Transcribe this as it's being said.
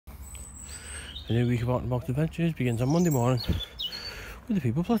A new week of Out and About Adventures begins on Monday morning with the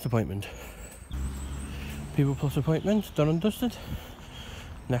People Plus appointment. People Plus appointment done and dusted.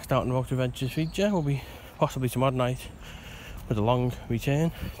 Next Out and About Adventures feature will be possibly tomorrow night with a long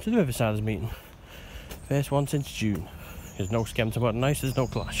return to the Riversiders meeting. First one since June. There's no Skem tomorrow night, so there's no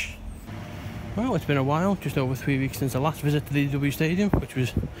clash. Well, it's been a while, just over 3 weeks since the last visit to the EW Stadium, which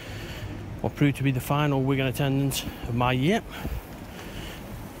was what proved to be the final Wigan attendance of my year.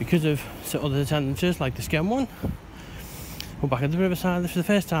 Because of other attendances like the Skem one, we're back at the Riverside for the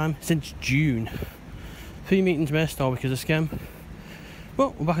first time since June. 3 meetings missed, all because of Skem.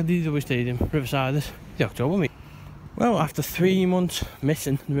 But we're back at the EW Stadium, Riversiders, the October meeting. Well, after 3 months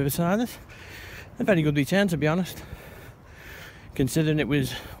missing the Riversiders, a very good return, to be honest. Considering it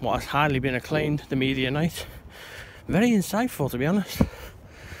was what has highly been acclaimed, the media night. Very insightful, to be honest.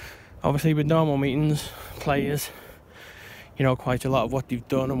 Obviously with normal meetings, players, you know quite a lot of what they've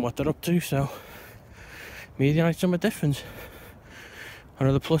done and what they're up to, so media night's somewhat different. One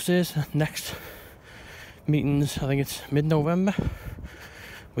of the pluses, next meetings, I think it's mid-November,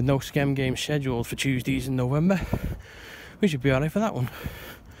 with no Skem games scheduled for Tuesdays in November. We should be alright for that one.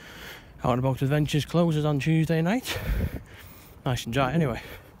 Out and About Adventures closes on Tuesday night. Nice and dry anyway.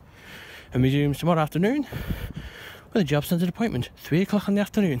 And resumes tomorrow afternoon with a job centre appointment, 3 o'clock in the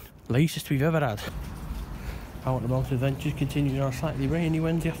afternoon, latest we've ever had. Out and About Adventures continues on a slightly rainy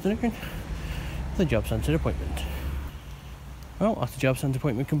Wednesday afternoon with a job centre appointment. Well, that's the job centre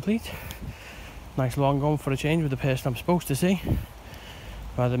appointment complete. Nice long one for a change with the person I'm supposed to see,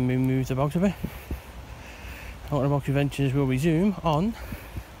 rather than being moved about a bit. Out and About Adventures will resume on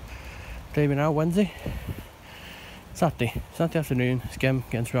Wednesday. Saturday afternoon, Skem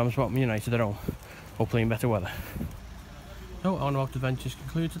against Ramsbottom United at home, hopefully in better weather. So, Out and About Adventures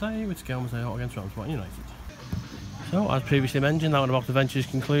conclude today with Skem out against Ramsbottom United. So, as previously mentioned, Out and About Adventures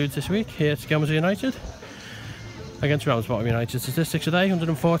concludes this week here at Skem United against Ramsbottom United. Statistics today: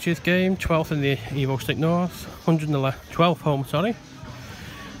 140th game, 12th in the Evo Stick North, 12th home,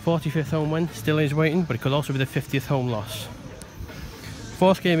 45th home win, still is waiting, but it could also be the 50th home loss.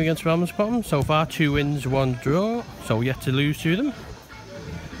 4th game against Ramsbottom, so far 2 wins, 1 draw, so yet to lose to them.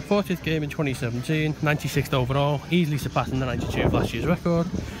 40th game in 2017, 96th overall, easily surpassing the 92 of last year's record.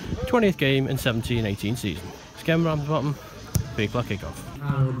 20th game in 17-18 season. Skem Ramsbottom, 3 o'clock kickoff.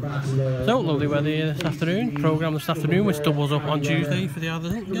 So, lovely weather here this afternoon. Programme this afternoon, which doubles up on Tuesday for the other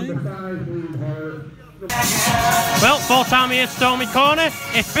game. Well, full time here at Stormy Corner.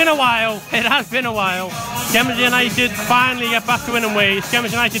 It's been a while, it has been a while. Skem United finally get back to winning ways. Skem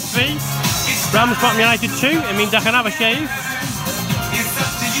United 3, Ramsbottom United 2. It means I can have a shave.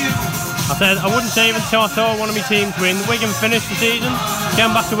 I said I wouldn't shave until I saw one of my teams win. Wigan finished the season,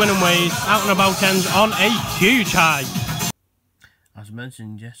 Skem back to winning ways. Out and About ends on a huge high. As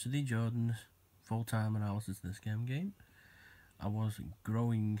mentioned yesterday, Jordan's full-time analysis of the Skem game. I was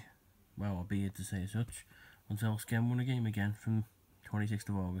growing, well, albeit to say such, until Skem won a game again from 26th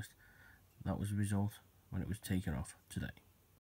of August. That was the result when it was taken off today.